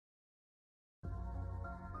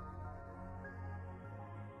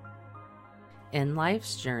In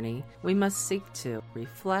life's journey, we must seek to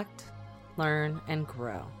reflect, learn, and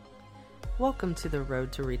grow. Welcome to the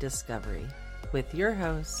Road to Rediscovery with your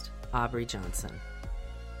host, Aubrey Johnson.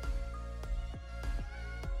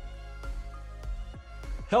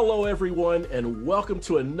 Hello, everyone, and welcome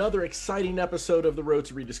to another exciting episode of the Road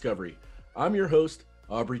to Rediscovery. I'm your host,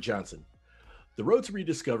 Aubrey Johnson. The Road to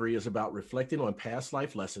Rediscovery is about reflecting on past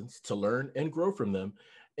life lessons to learn and grow from them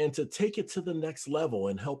and to take it to the next level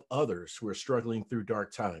and help others who are struggling through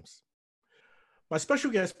dark times. My special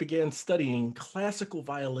guest began studying classical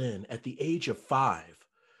violin at the age of 5,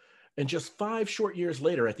 and just 5 short years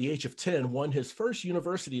later, at the age of 10, won his first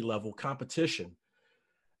university level competition.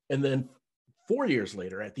 And then 4 years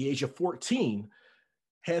later, at the age of 14,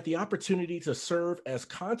 had the opportunity to serve as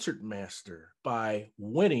concertmaster by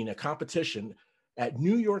winning a competition at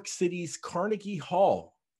New York City's Carnegie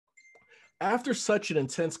Hall. After such an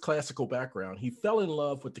intense classical background, he fell in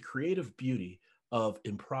love with the creative beauty of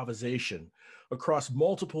improvisation across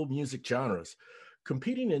multiple music genres,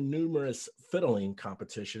 competing in numerous fiddling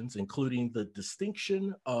competitions, including the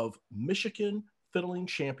distinction of Michigan Fiddling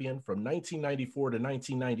Champion from 1994 to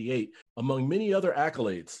 1998, among many other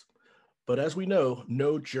accolades. But as we know,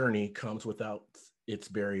 no journey comes without its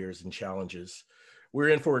barriers and challenges. We're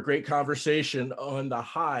in for a great conversation on the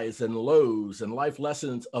highs and lows and life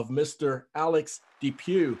lessons of Mr. Alex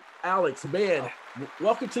DePue. Alex, man,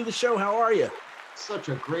 welcome to the show. How are you? Such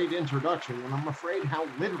a great introduction, and I'm afraid how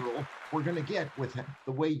literal we're going to get with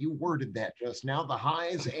the way you worded that just now, the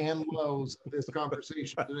highs and lows of this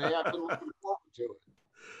conversation today. I've been looking forward to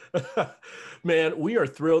it. Man, we are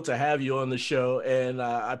thrilled to have you on the show, and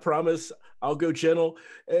I promise I'll go gentle,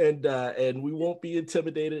 and we won't be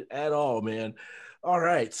intimidated at all, man. All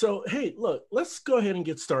right, so hey, look, let's go ahead and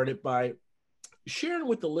get started by sharing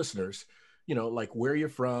with the listeners, you know, like where you're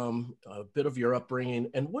from, a bit of your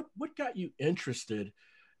upbringing, and what got you interested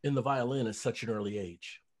in the violin at such an early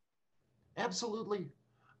age. Absolutely.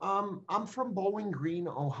 I'm from Bowling Green,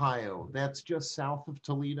 Ohio. That's just south of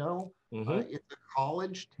Toledo. Mm-hmm. It's a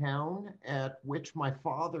college town at which my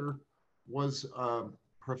father was a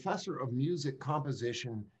professor of music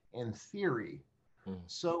composition and theory.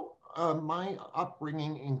 So my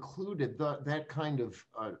upbringing included that kind of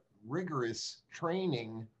rigorous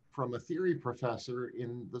training from a theory professor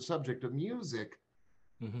in the subject of music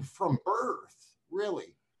from birth,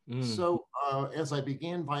 really. So as I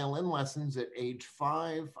began violin lessons at age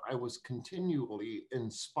 5, I was continually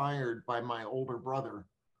inspired by my older brother.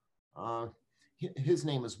 His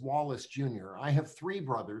name is Wallace Jr. I have 3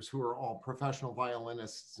 brothers who are all professional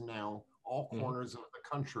violinists now, all corners of the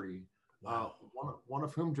country. Wow. One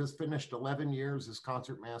of whom just finished 11 years as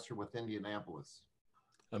concertmaster with Indianapolis.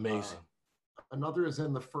 Amazing. Another is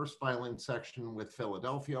in the first violin section with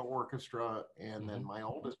Philadelphia Orchestra. And then my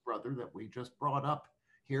oldest brother that we just brought up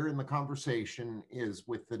here in the conversation is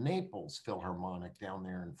with the Naples Philharmonic down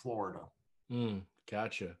there in Florida.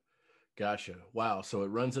 Gotcha. Wow. So it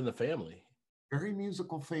runs in the family. Very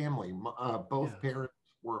musical family. Both parents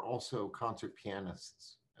were also concert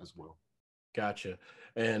pianists as well. Gotcha.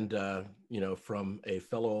 And, you know, from a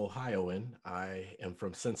fellow Ohioan, I am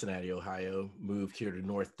from Cincinnati, Ohio, moved here to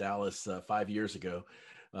North Dallas 5 years ago.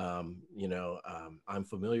 I'm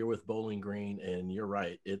familiar with Bowling Green, and you're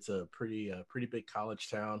right. It's a pretty big college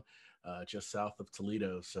town just south of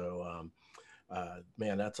Toledo. So,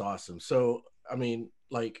 man, that's awesome. So, I mean,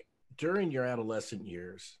 like during your adolescent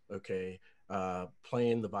years, okay,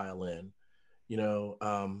 playing the violin, you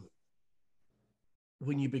know,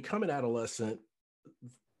 when you become an adolescent,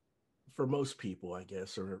 for most people, I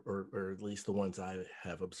guess, or at least the ones I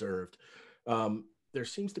have observed, there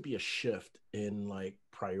seems to be a shift in like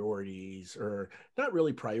priorities, or not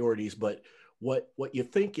really priorities, but what you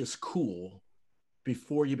think is cool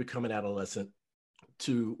before you become an adolescent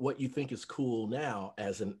to what you think is cool now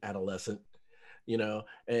as an adolescent, you know,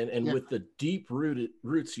 and with the deep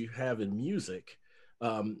roots you have in music.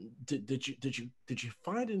 Did you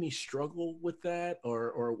find any struggle with that,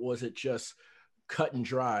 or was it just cut and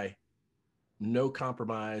dry, no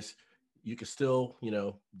compromise? You can still, you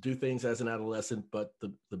know, do things as an adolescent, but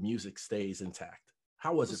the music stays intact.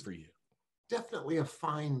 How was it for you? Definitely a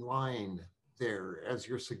fine line there, as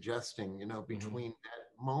you're suggesting, you know, between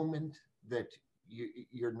that moment that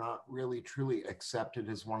you're not really truly accepted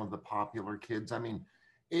as one of the popular kids. I mean,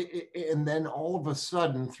 and then all of a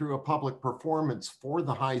sudden, through a public performance for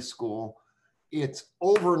the high school, it's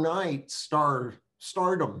overnight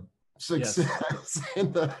stardom success.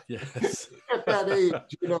 And at that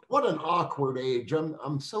age, you know, what an awkward age.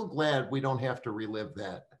 I'm so glad we don't have to relive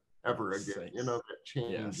that ever again. Same. You know, that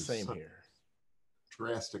change is same such here. a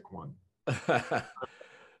drastic one.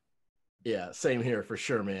 Yeah, same here for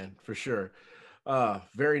sure, man, for sure.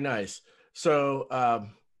 Very nice. So,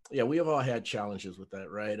 yeah, we have all had challenges with that,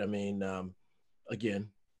 right? I mean, again,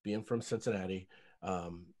 being from Cincinnati,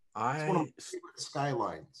 um, It's one of I my favorite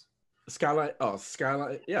skylines. skyline. Oh,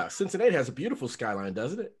 skyline. Yeah, Cincinnati has a beautiful skyline,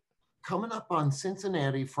 doesn't it? Coming up on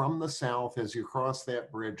Cincinnati from the south as you cross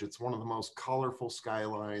that bridge, it's one of the most colorful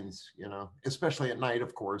skylines, especially at night,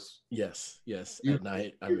 of course. Yes, yes. At Beautiful.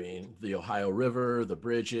 night, I mean, the Ohio River, the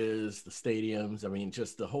bridges, the stadiums. I mean,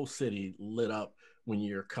 just the whole city lit up when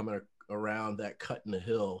you're coming around that cut in the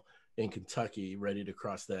hill in Kentucky, ready to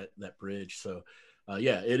cross that bridge. So,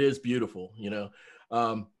 yeah, it is beautiful.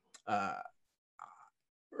 Um, uh,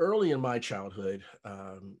 Early in my childhood,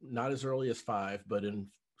 not as early as 5, but in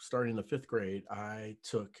starting the 5th grade, I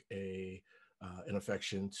took a an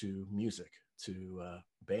affection to music, to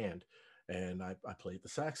band, and I played the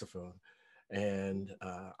saxophone. And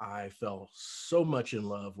I fell so much in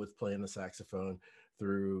love with playing the saxophone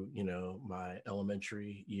through, my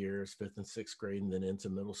elementary years, 5th and 6th grade, and then into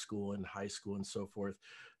middle school and high school and so forth.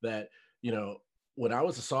 That you know, when I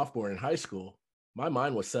was a sophomore in high school, my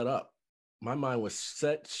mind was set up, my mind was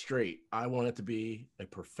set straight. I wanted to be a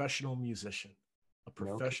professional musician, a Okay.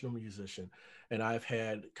 professional musician. And I've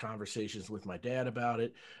had conversations with my dad about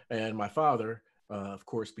it, and my father, of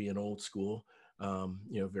course, being old school,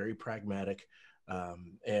 very pragmatic,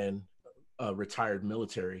 and a retired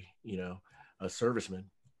military, a serviceman.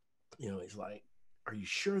 He's like, "Are you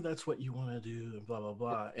sure that's what you want to do?" And blah blah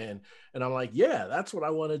blah. And I'm like, "Yeah, that's what I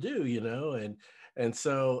want to do," and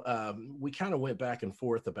so we kind of went back and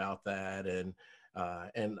forth about that, and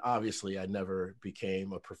obviously I never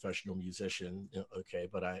became a professional musician. Okay,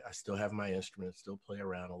 but I still have my instrument, still play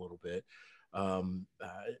around a little bit.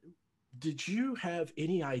 Did you have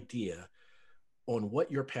any idea on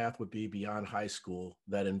what your path would be beyond high school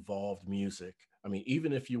that involved music? I mean,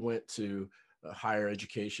 even if you went to a higher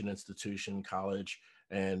education institution, college,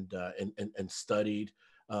 and studied,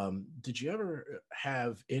 did you ever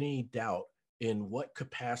have any doubt in what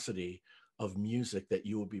capacity of music that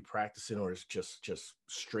you would be practicing, or is just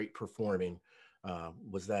straight performing?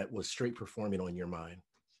 Was straight performing on your mind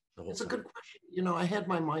the whole It's a time? good question. I had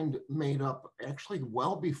my mind made up actually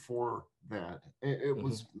well before that. It Hmm.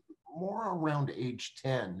 was more around age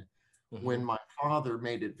 10 Hmm. when my father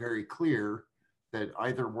made it very clear that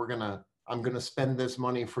either I'm gonna spend this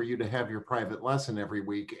money for you to have your private lesson every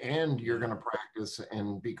week and you're Yeah. gonna practice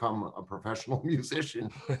and become a professional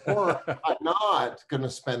musician, or I'm not gonna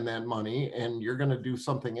spend that money and you're gonna do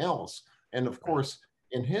something else. And of Right. course,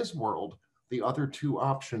 in his world, the other two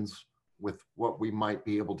options with what we might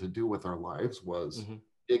be able to do with our lives was Hmm.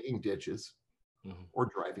 digging ditches Hmm. or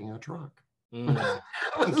driving a truck. Mm. That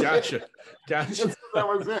was it. Gotcha. Gotcha. And so that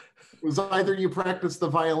was it. It was either you practice the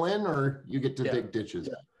violin or you get to Yeah. dig ditches.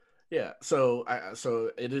 Yeah. So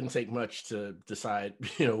it didn't take much to decide,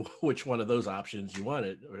 which one of those options you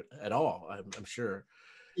wanted at all. I'm sure.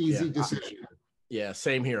 Yeah. Easy decision. Yeah.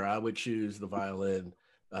 Same here. I would choose the violin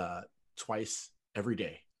uh, twice every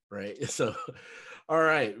day. Right. So, all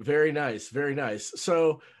right. Very nice. Very nice.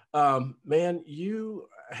 So, man, you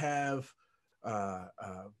have uh,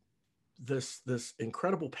 this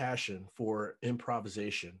incredible passion for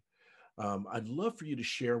improvisation. I'd love for you to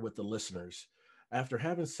share with the listeners, after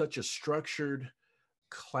having such a structured,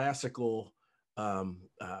 classical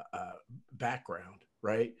background,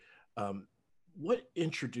 right? Um, what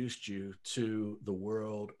introduced you to the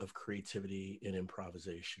world of creativity and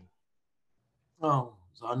improvisation? Oh,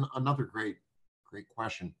 so another great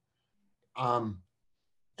question. Um,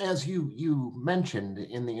 as you mentioned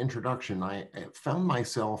in the introduction, I found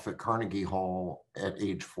myself at Carnegie Hall at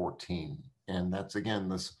age 14. And that's again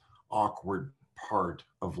this awkward part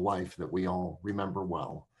of life that we all remember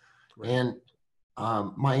well. Right. And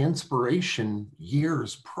my inspiration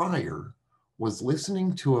years prior was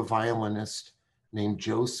listening to a violinist named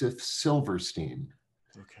Joseph Silverstein.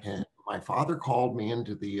 Okay. And my father called me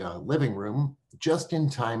into the living room just in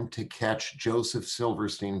time to catch Joseph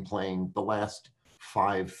Silverstein playing the last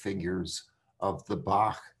five figures of the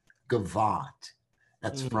Bach Gavotte.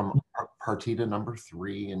 That's Mm, from Partita number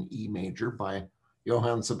 3 in E major by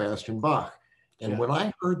Johann Sebastian Bach. And yeah. when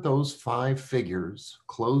I heard those five figures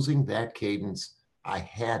closing that cadence, I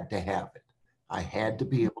had to have it. I had Mm. to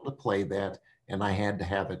be able to play that, and I had to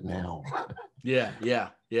have it now. Yeah. Yeah.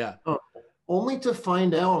 Yeah. Only to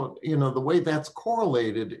find out, the way that's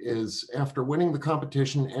correlated is after winning the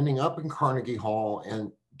competition, ending up in Carnegie Hall,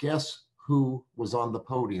 and guess who was on the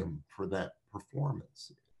podium for that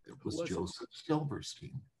performance? It Who was was it? Joseph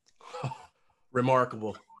Silverstein,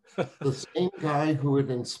 Remarkable. the same guy who had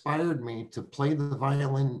inspired me to play the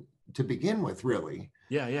violin to begin with, really.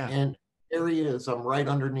 Yeah. Yeah. And area is I'm right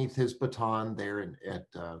underneath his baton there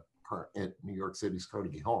at New York City's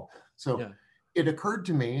Carnegie Hall. So Yeah. it occurred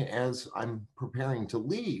to me as I'm preparing to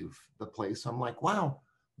leave the place, I'm like, wow,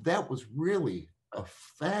 that was really a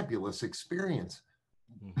fabulous experience.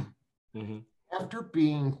 Mm-hmm. After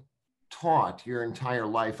being taught your entire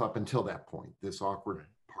life up until that point, this awkward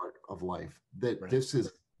part of life, that this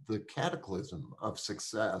is the cataclysm of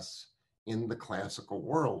success in the classical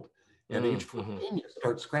world. At age 14, you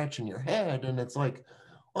start scratching your head, and it's like,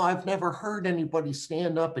 well, I've never heard anybody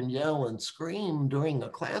stand up and yell and scream during a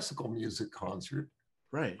classical music concert.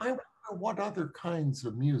 Right. I wonder what other kinds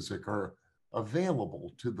of music are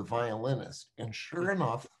available to the violinist. And sure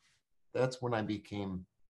enough, that's when I became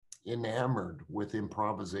enamored with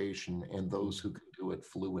improvisation and those who can do it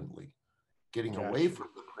fluently, getting away from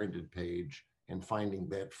the printed page and finding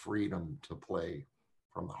that freedom to play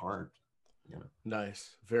from the heart.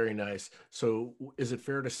 Nice. Very nice. So is it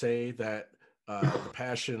fair to say that the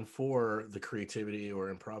passion for the creativity or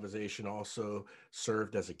improvisation also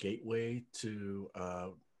served as a gateway to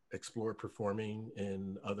explore performing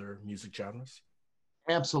in other music genres?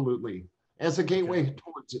 Absolutely. As a gateway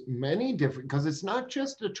towards many different, because it's not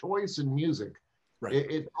just a choice in music,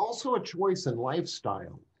 it's also a choice in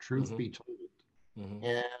lifestyle, truth be told.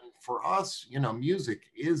 And for us, music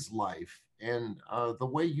is life. And the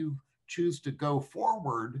way you choose to go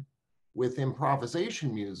forward with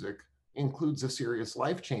improvisation music includes a serious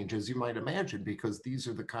life change, as you might imagine, because these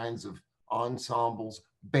are the kinds of ensembles,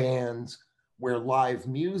 bands, where live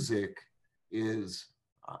music is,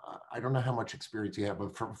 I don't know how much experience you have,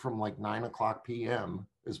 but from like 9 o'clock p.m.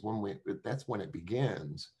 is that's when it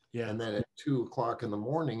begins. Yeah. And then at 2 o'clock in the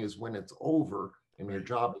morning is when it's over and your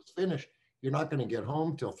job is finished. You're not going to get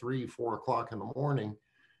home till 3-4 o'clock in the morning.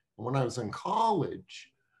 When I was in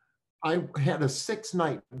college, I had a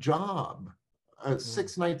 6-night job,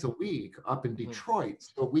 6 nights a week up in Detroit.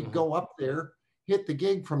 So we'd go up there, hit the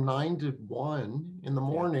gig from 9 to 1 in the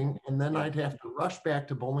morning, and then I'd have to rush back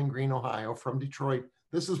to Bowling Green, Ohio from Detroit.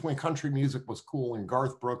 This is when country music was cool and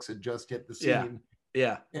Garth Brooks had just hit the scene.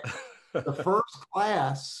 Yeah. The first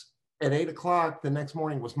class at 8 o'clock the next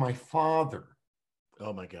morning was my father.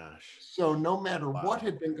 Oh my gosh. So no matter what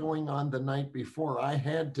had been going on the night before, I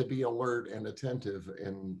had to be alert and attentive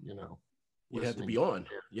and, you had to be on.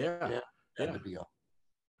 Had to be on.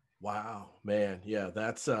 Wow, man. Yeah,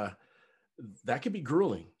 that's that could be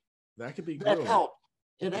grueling. That could be That grueling. helped.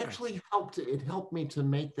 It actually helped. It helped me to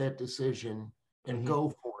make that decision and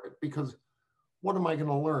go for it, because what am I going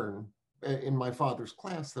to learn in my father's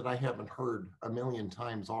class that I haven't heard a million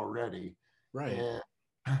times already? Right.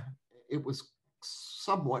 And it was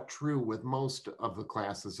somewhat true with most of the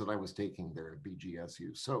classes that I was taking there at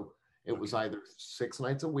BGSU. So it was either 6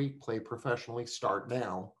 nights a week, play professionally, start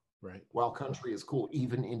now. Right. While country is cool,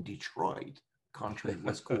 even in Detroit, country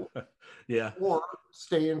was cool. Yeah. Or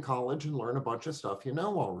stay in college and learn a bunch of stuff you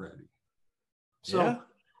know already. So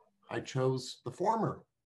I chose the former.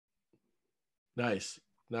 Nice.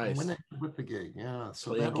 I went with the gig. Yeah.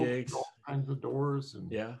 So play that gigs, opened all kinds of doors.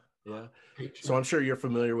 And yeah. So I'm sure you're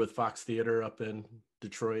familiar with Fox Theater up in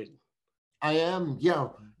Detroit. I am. Yeah.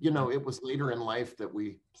 It was later in life that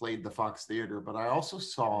we played the Fox Theater, but I also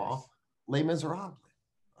saw Les Miserables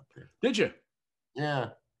up there. Did you?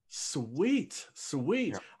 Yeah. Sweet.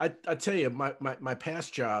 Yeah. I tell you, my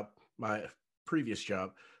past job, my previous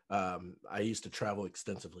job, I used to travel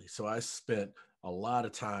extensively. So I spent a lot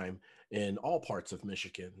of time in all parts of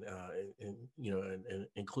Michigan, and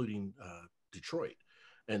including Detroit.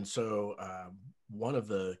 And so one of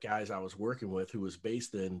the guys I was working with, who was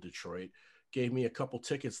based in Detroit, gave me a couple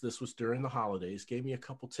tickets. This was during the holidays. Gave me a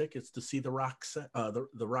couple tickets to see the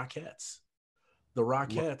Rockettes. The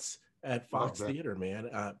Rockettes at Fox Theater, man.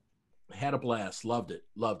 Had a blast. Loved it.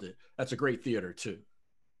 That's a great theater too.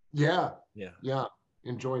 Yeah.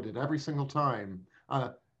 Enjoyed it every single time.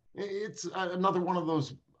 It's another one of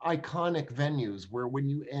those iconic venues where when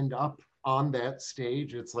you end up on that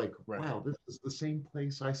stage, it's like, wow, this is the same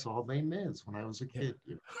place I saw Les Mis when I was a kid.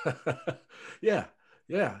 Yeah.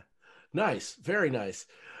 Nice. Very nice.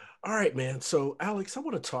 All right, man. So Alex, I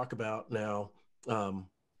want to talk about now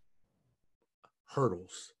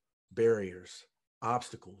hurdles, barriers,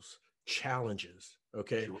 obstacles, challenges.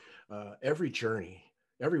 Okay. Sure.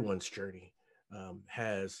 Everyone's journey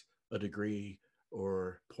has a degree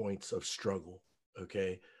or points of struggle.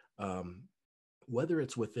 Okay. Whether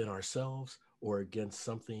it's within ourselves or against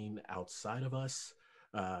something outside of us,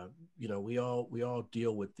 we all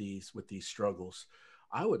deal with these struggles.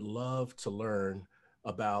 I would love to learn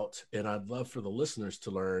about, and I'd love for the listeners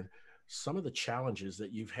to learn some of the challenges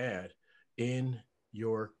that you've had in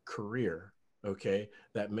your career okay,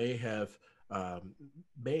 that um,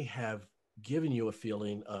 may have given you a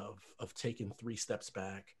feeling of taking 3 steps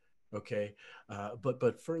back, okay,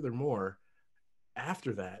 but furthermore,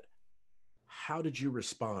 after that, how did you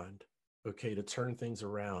respond, okay, to turn things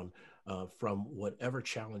around from whatever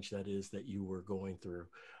challenge that is that you were going through?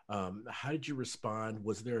 How did you respond?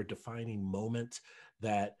 Was there a defining moment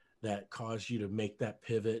that caused you to make that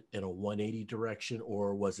pivot in a 180 direction,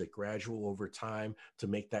 or was it gradual over time to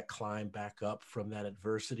make that climb back up from that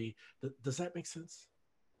adversity? Does that make sense?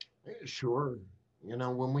 Sure. You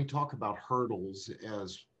know, when we talk about hurdles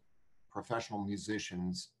as professional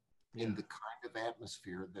musicians in Yeah, the kind of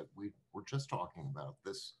atmosphere that we were just talking about,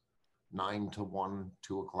 this 9 to 1,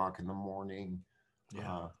 2 o'clock in the morning,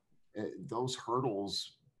 yeah, uh, those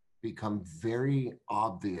hurdles become very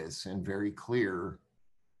obvious and very clear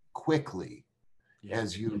quickly yeah.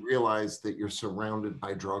 as you realize that you're surrounded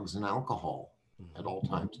by drugs and alcohol at Hmm. all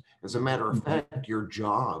times. As a matter of fact, your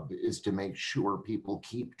job is to make sure people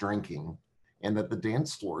keep drinking and that the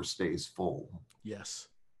dance floor stays full. Yes.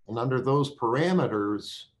 And under those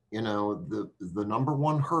parameters, you know, the number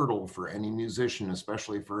one hurdle for any musician,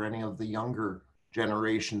 especially for any of the younger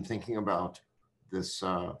generation thinking about this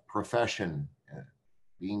profession,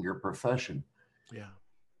 being your profession, Yeah.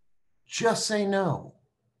 just say no.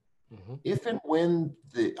 Hmm. If and when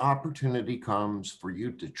the opportunity comes for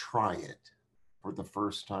you to try it for the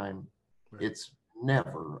first time, Right. it's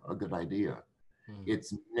never a good idea. Mm.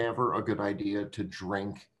 It's never a good idea to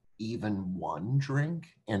drink even one drink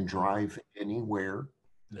and Mm. drive anywhere.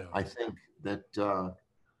 No. I think that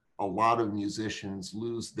a lot of musicians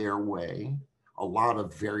lose their way. A lot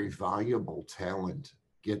of very valuable talent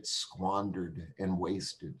gets squandered and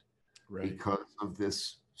wasted Right. because of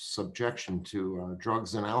this subjection to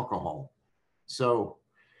drugs and alcohol. So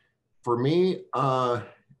for me,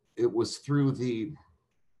 it was through the,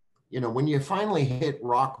 you know, when you finally hit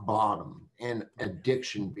rock bottom and Mm.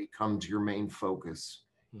 addiction becomes your main focus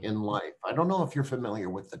Mm. in life. I don't know if you're familiar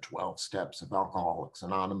with the 12 steps of Alcoholics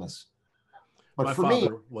Anonymous, but My for me,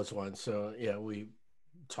 father was one, so yeah, we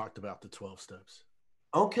talked about the 12 steps.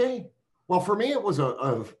 okay. Well, for me, it was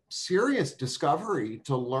a serious discovery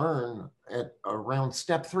to learn at around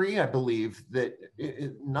step 3, I believe, that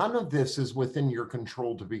none of this is within your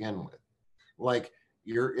control to begin with. Like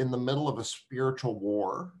you're in the middle of a spiritual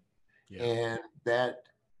war, Yeah. and that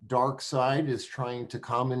dark side is trying to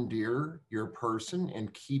commandeer your person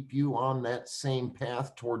and keep you on that same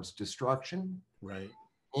path towards destruction. Right.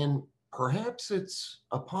 And perhaps it's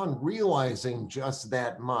upon realizing just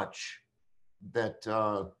that much that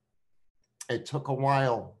it took a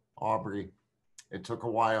while, Aubrey. It took a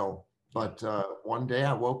while. Yeah. But one day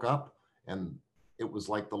I woke up and it was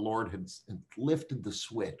like the Lord had lifted the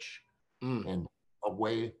switch Mm. and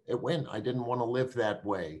away it went. I didn't want to live that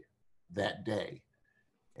way that day.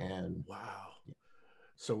 And Wow.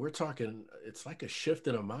 So we're talking, it's like a shift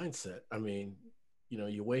in a mindset. I mean,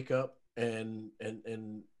 you wake up and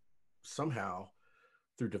somehow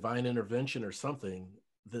through divine intervention or something,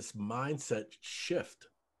 this mindset shift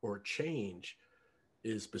or change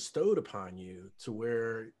is bestowed upon you to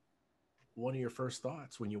where one of your first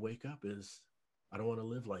thoughts when you wake up is, I don't want to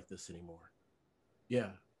live like this anymore.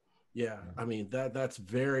 Yeah. Yeah. I mean, that's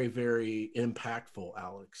very, very impactful,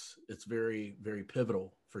 Alex. It's very, very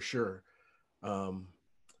pivotal for sure. Um,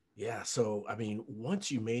 yeah. So, I mean, once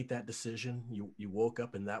you made that decision, you woke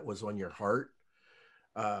up and that was on your heart.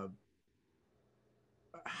 Uh,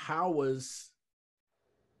 how was,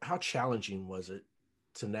 how challenging was it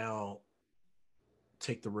to now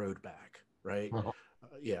take the road back? Right.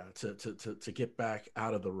 Yeah. To get back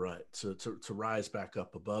out of the rut, to rise back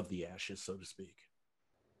up above the ashes, so to speak.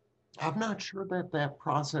 I'm not sure that that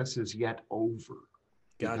process is yet over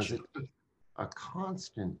because Gotcha. it's a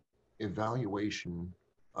constant evaluation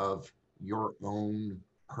of your own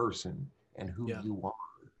person and who Yeah. you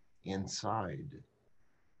are inside,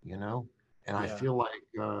 you know? And I Yeah. feel like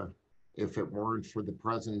if it weren't for the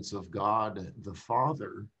presence of God the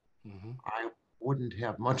Father, Hmm. I wouldn't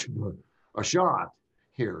have much of a shot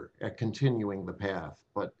here at continuing the path.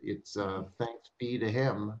 But it's Hmm. thanks be to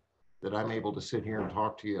Him that I'm able to sit here and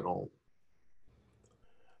talk to you at all.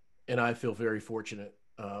 And I feel very fortunate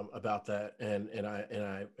about that, and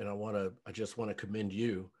I just want to commend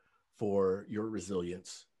you for your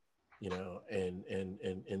resilience,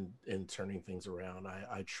 and turning things around.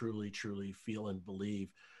 I truly feel and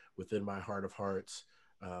believe within my heart of hearts,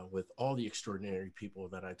 with all the extraordinary people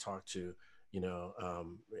that I talk to,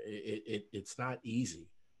 it's not easy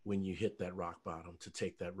when you hit that rock bottom to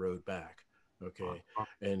take that road back. Okay.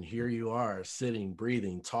 And here you are sitting,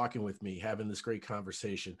 breathing, talking with me, having this great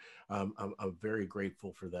conversation. I'm very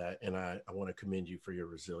grateful for that. And I want to commend you for your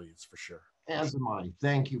resilience for sure. As am I.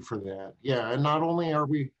 Thank you for that. Yeah, and not only are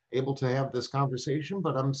we able to have this conversation,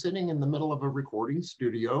 but I'm sitting in the middle of a recording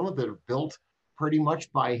studio that I've built pretty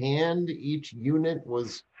much by hand. Each unit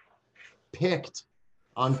was picked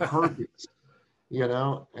on purpose,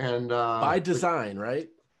 and By design, right?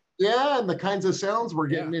 yeah, and the kinds of sounds we're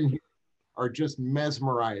Yeah. getting in here are just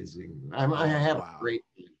mesmerizing. I have Wow.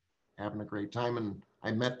 having a great time, and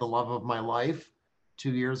I met the love of my life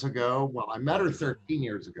 2 years ago. Well, I met her Nice. 13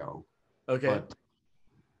 years ago, Okay. but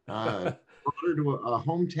brought her to a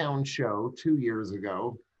hometown show 2 years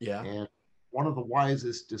ago, Yeah. and one of the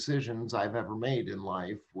wisest decisions I've ever made in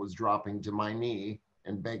life was dropping to my knee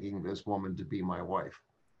and begging this woman to be my wife.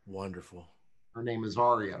 Wonderful. Her name is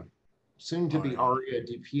Aria, soon to be Aria. Aria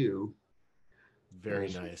DePue. Very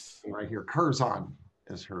nice. Right here, Curzon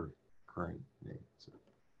is her current name. So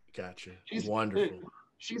Gotcha. she's Wonderful.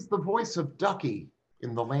 she's the voice of Ducky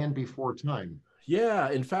in The Land Before Time. Yeah.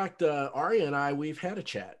 In fact, Aria and we've had a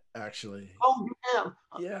chat actually. Oh, you have?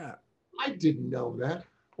 Yeah. I didn't know that.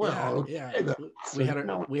 Well, yeah. okay,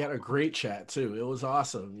 We had a great chat too. It was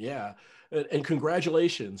awesome. Yeah. And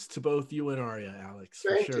congratulations to both you and Aria, Alex,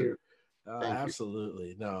 for Thank sure. you. Thank you.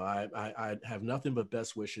 Absolutely. No, I have nothing but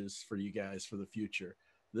best wishes for you guys for the future.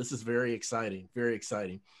 This is very exciting. Very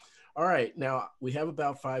exciting. All right. Now we have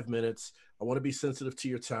about 5 minutes. I want to be sensitive to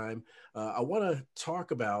your time. I want to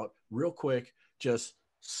talk about real quick, just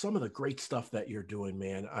some of the great stuff that you're doing,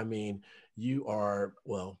 man. I mean, you are,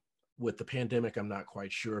 well, with the pandemic, I'm not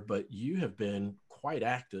quite sure, but you have been quite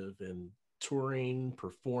active in touring,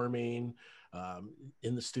 performing,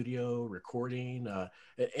 in the studio, recording,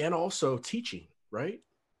 and also teaching, right?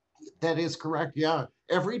 That is correct. Yeah.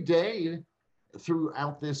 Every day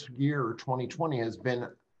throughout this year, 2020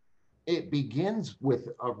 it begins with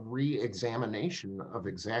a re-examination of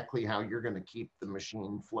exactly how you're going to keep the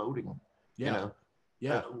machine floating, Yeah.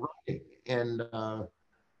 Yeah. right. And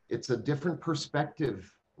it's a different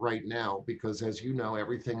perspective right now because, as you know,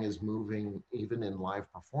 everything is moving, even in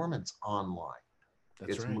live performance, online.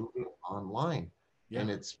 That's It's right. moving online. Yeah. And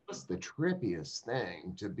it's just the trippiest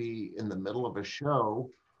thing to be in the middle of a show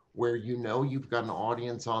where you've got an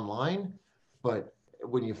audience online, but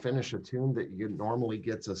when you finish a tune that you normally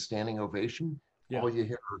gets a standing ovation, Yeah. all you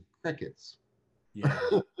hear are crickets. Yeah.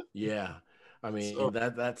 Yeah. I So mean,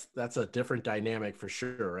 that's a different dynamic for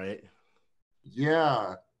sure, right?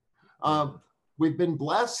 yeah, Yeah. we've been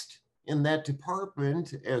blessed in that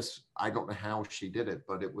department. As I don't know how she did it,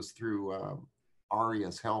 but it was through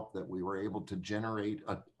Aria's help that we were able to generate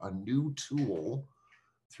a new tool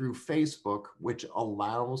through Facebook, which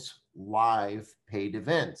allows live paid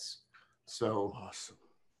events. So Awesome.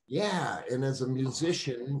 yeah, and as a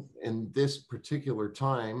musician in this particular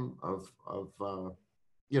time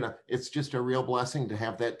it's just a real blessing to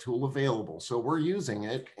have that tool available. So we're using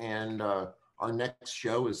it, and our next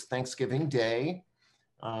show is Thanksgiving Day.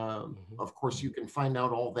 Of course, you can find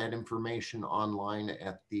out all that information online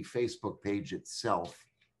at the Facebook page itself.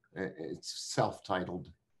 It's self-titled.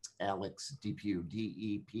 It's Alex DePue,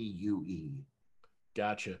 DEPUE.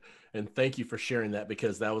 Gotcha. And thank you for sharing that,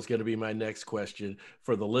 because that was going to be my next question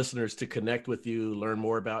for the listeners to connect with you, learn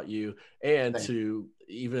more about you, and to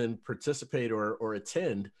even participate or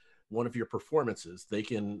attend one of your performances. They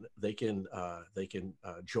can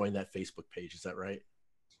join that Facebook page. Is that right?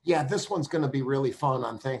 Yeah, this one's going to be really fun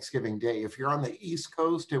on Thanksgiving Day. If you're on the East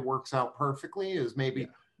Coast, it works out perfectly. Is maybe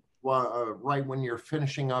right when you're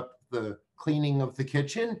finishing up the cleaning of the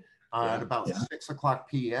kitchen. At about 6 o'clock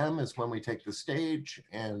p.m. is when we take the stage,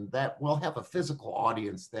 and that we'll have a physical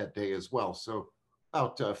audience that day as well. So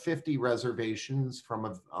about 50 reservations from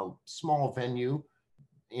a small venue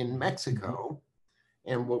in Mexico.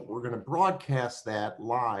 And we're going to broadcast that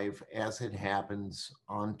live as it happens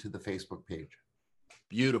onto the Facebook page.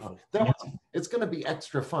 Beautiful. It's going to be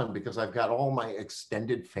extra fun because I've got all my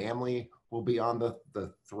extended family will be on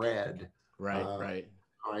the thread. Right.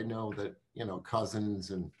 I know that,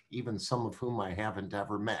 cousins and even some of whom I haven't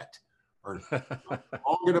ever met are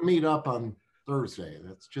all going to meet up on Thursday.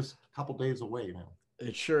 That's just a couple days away now.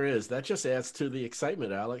 It sure is. That just adds to the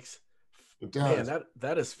excitement, Alex. It does. Man,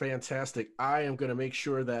 that is fantastic. I am going to make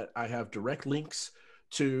sure that I have direct links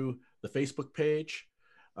to the Facebook page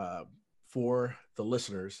for the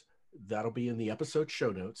listeners. That'll be in the episode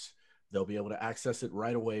show notes. They'll be able to access it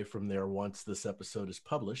right away from there once this episode is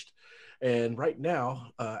published. And right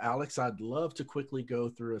now, Alex, I'd love to quickly go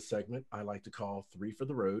through a segment I like to call 3 for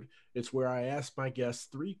the Road. It's where I ask my guests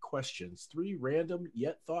 3 questions, 3 random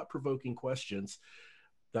yet thought-provoking questions.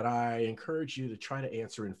 that I encourage you to try to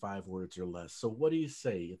answer in 5 words or less. So what do you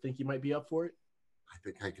say? You think you might be up for it? I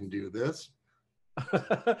think I can do this.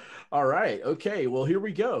 All right. Okay. Well, here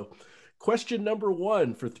we go. Question number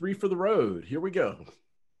 1 for 3 for the road. Here we go.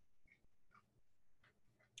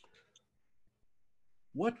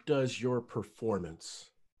 What does your performance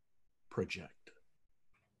project?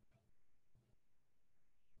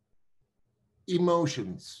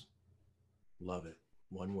 Emotions. Love it.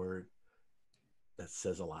 One word. That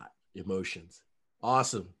says a lot. Emotions.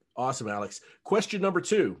 Awesome. Awesome, Alex. Question number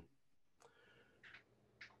 2.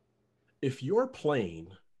 If you're playing,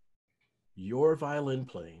 your violin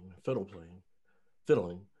playing,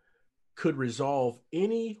 fiddling, could resolve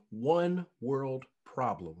any one world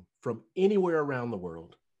problem from anywhere around the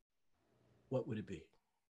world, what would it be?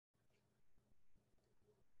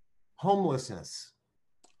 Homelessness.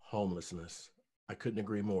 Homelessness. I couldn't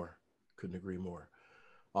agree more. Couldn't agree more.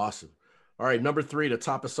 Awesome. All right, number 3 to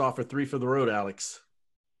top us off for 3 for the road, Alex.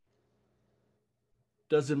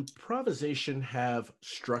 Does improvisation have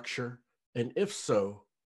structure? And if so,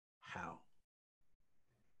 how?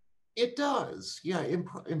 It does. Yeah,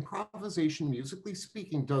 improvisation, musically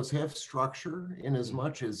speaking, does have structure in as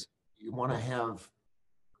much as you want to have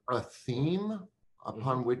a theme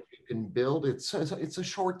upon which you can build. It's a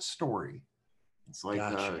short story. It's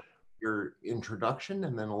like your introduction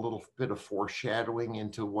and then a little bit of foreshadowing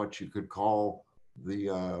into what you could call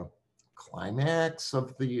the climax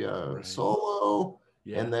of the solo.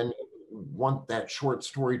 Yeah. And then you want that short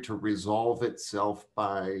story to resolve itself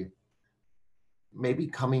by maybe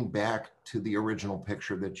coming back to the original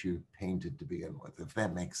picture that you painted to begin with, if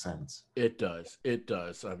that makes sense. It does. It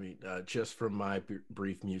does. I mean, just from my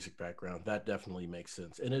brief music background, that definitely makes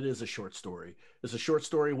sense. And it is a short story. It's a short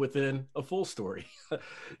story within a full story,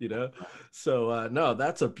 you know? So, no,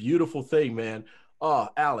 that's a beautiful thing, man. Oh,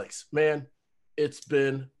 Alex, man, it's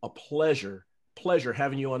been a pleasure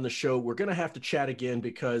having you on the show. We're going to have to chat again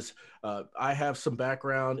because I have some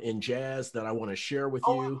background in jazz that I want to share with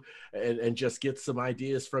you and just get some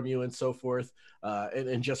ideas from you and so forth,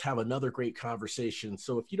 and just have another great conversation.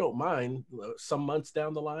 So if you don't mind, some months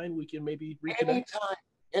down the line, we can maybe reconnect.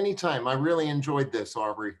 Anytime. I really enjoyed this,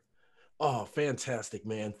 Aubrey. Oh, fantastic,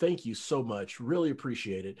 man. Thank you so much. Really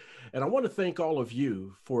appreciate it. And I want to thank all of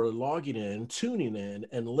you for logging in, tuning in,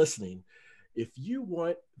 and listening. If you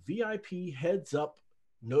want VIP heads up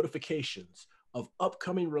notifications of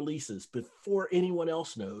upcoming releases before anyone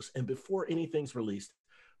else knows and before anything's released,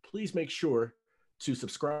 please make sure to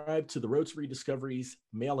subscribe to the Road to Rediscovery's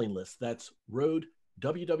mailing list. That's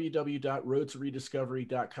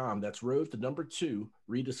www.roadtorediscovery.com. That's road, the number 2,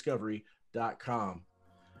 rediscovery.com.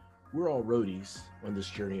 We're all roadies on this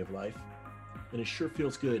journey of life, and it sure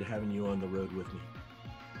feels good having you on the road with me.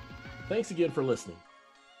 Thanks again for listening.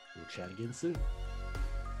 We'll chat again soon.